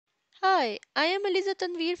Hi, I am Eliza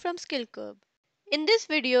Tanveer from Skill Curb. In this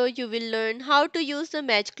video, you will learn how to use the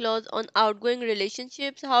match clause on outgoing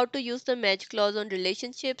relationships, how to use the match clause on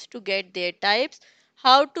relationships to get their types,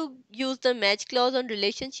 how to use the match clause on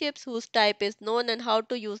relationships whose type is known, and how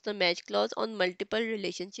to use the match clause on multiple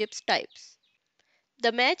relationships types.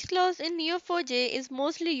 The match clause in Neo4j is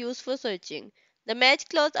mostly used for searching. The match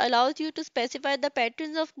clause allows you to specify the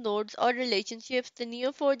patterns of nodes or relationships the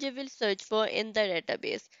Neo4j will search for in the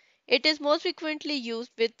database. It is most frequently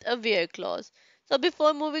used with a where clause. So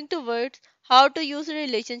before moving towards how to use a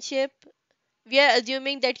relationship, we are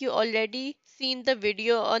assuming that you already seen the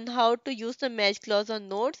video on how to use the match clause on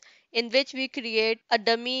nodes, in which we create a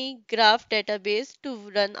dummy graph database to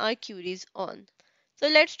run our queries on. So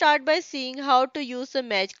let's start by seeing how to use the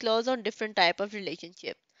match clause on different type of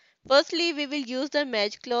relationship. Firstly, we will use the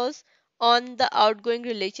match clause on the outgoing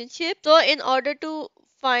relationship. So in order to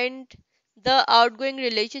find the outgoing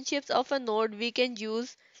relationships of a node, we can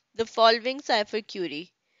use the following Cypher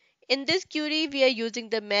query. In this query, we are using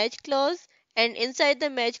the match clause, and inside the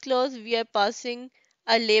match clause, we are passing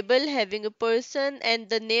a label having a person and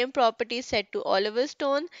the name property set to Oliver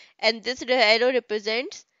Stone, and this arrow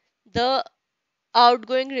represents the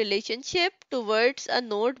outgoing relationship towards a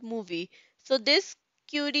node movie. So this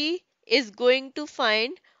query is going to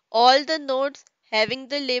find all the nodes having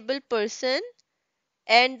the label person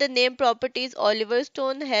and the name property is Oliver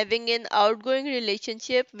Stone having an outgoing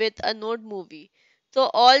relationship with a node movie. So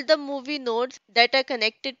all the movie nodes that are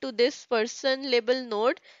connected to this person label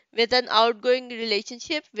node with an outgoing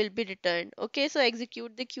relationship will be returned. Okay, so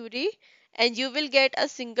execute the query and you will get a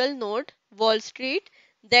single node, Wall Street,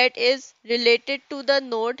 that is related to the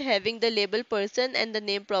node having the label person and the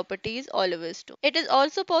name property is Oliver Stone. It is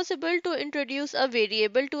also possible to introduce a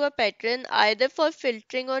variable to a pattern either for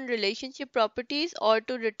filtering on relationship properties or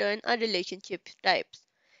to return a relationship types.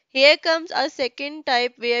 Here comes our second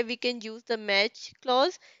type where we can use the match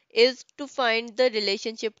clause is to find the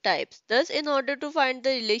relationship types. Thus, in order to find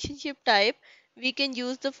the relationship type, we can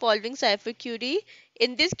use the following Cypher query.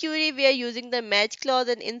 In this query, we are using the match clause,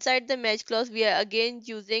 and inside the match clause, we are again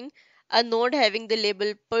using a node having the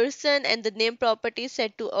label person and the name property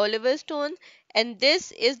set to Oliver Stone. And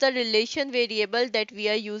this is the relation variable that we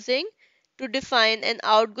are using to define an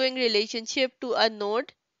outgoing relationship to a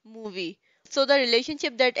node movie. So the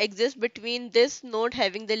relationship that exists between this node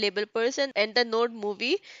having the label person and the node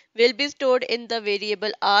movie will be stored in the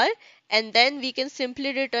variable r, and then we can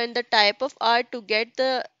simply return the type of r to get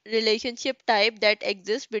the relationship type that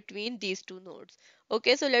exists between these two nodes.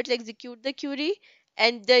 Okay, so let's execute the query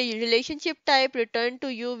and the relationship type returned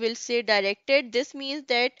to you will say directed. This means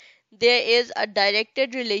that there is a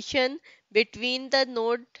directed relation between the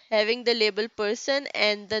node having the label person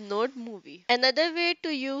and the node movie. Another way to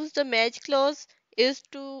use the match clause is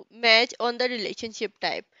to match on the relationship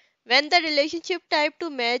type. When the relationship type to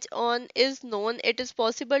match on is known, it is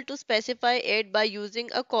possible to specify it by using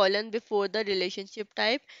a colon before the relationship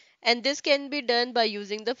type, and this can be done by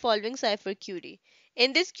using the following Cypher query.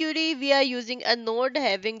 In this query, we are using a node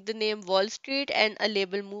having the name Wall Street and a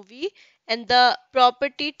label movie, and the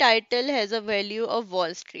property title has a value of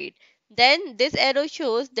Wall Street. Then this arrow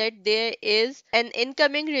shows that there is an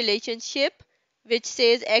incoming relationship which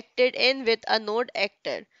says acted in with a node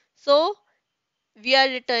actor. So we are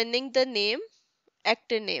returning the name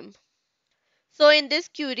actor name. So in this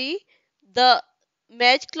query, the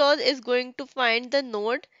match clause is going to find the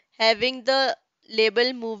node having the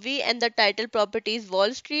label movie and the title property is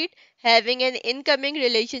Wall Street, having an incoming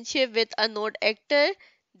relationship with a node actor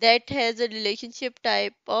that has a relationship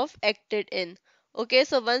type of acted in. Okay,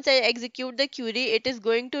 so once I execute the query, it is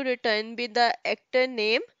going to return me the actor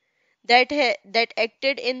name that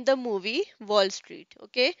acted in the movie Wall Street.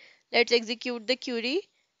 Okay, let's execute the query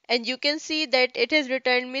and you can see that it has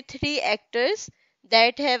returned me three actors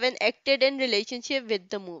that have an acted in relationship with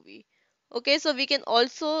the movie. Okay, so we can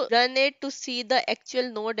also run it to see the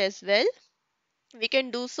actual node as well. We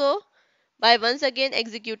can do so by once again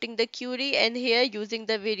executing the query and here using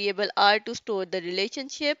the variable r to store the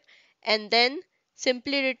relationship and then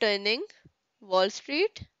simply returning Wall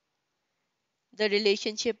Street, the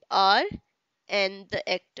relationship r, and the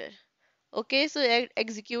actor. Okay, so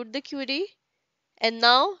execute the query and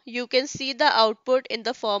now you can see the output in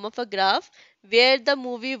the form of a graph where the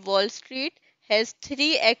movie Wall Street has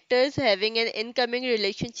three actors having an incoming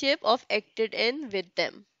relationship of acted in with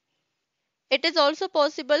them. It is also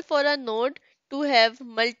possible for a node to have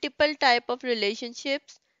multiple type of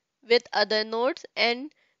relationships with other nodes,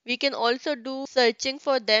 and we can also do searching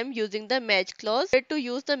for them using the match clause. To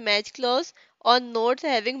use the match clause on nodes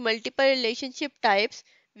having multiple relationship types,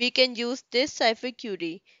 we can use this Cypher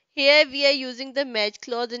query. Here we are using the match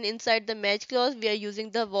clause, and inside the match clause we are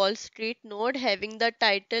using the Wall Street node having the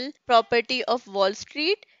title property of Wall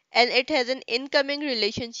Street, and it has an incoming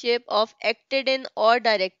relationship of acted in or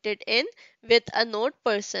directed in with a node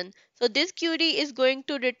person. So this query is going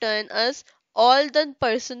to return us all the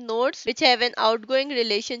person nodes which have an outgoing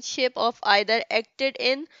relationship of either acted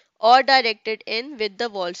in or directed in with the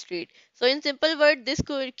Wall Street. So in simple word, this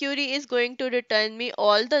query is going to return me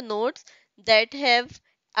all the nodes that have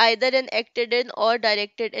either an acted in or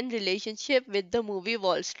directed in relationship with the movie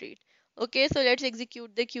Wall Street. Okay, so let's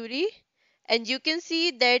execute the query, and you can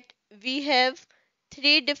see that we have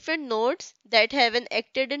three different nodes that have an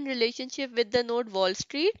acted in relationship with the node Wall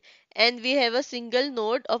Street, and we have a single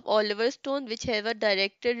node of Oliver Stone which have a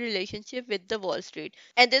directed relationship with the Wall Street.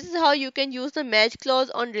 And this is how you can use the match clause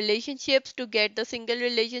on relationships to get the single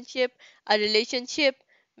relationship, a relationship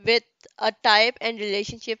with a type, and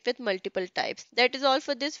relationship with multiple types. That is all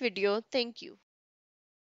for this video. Thank you.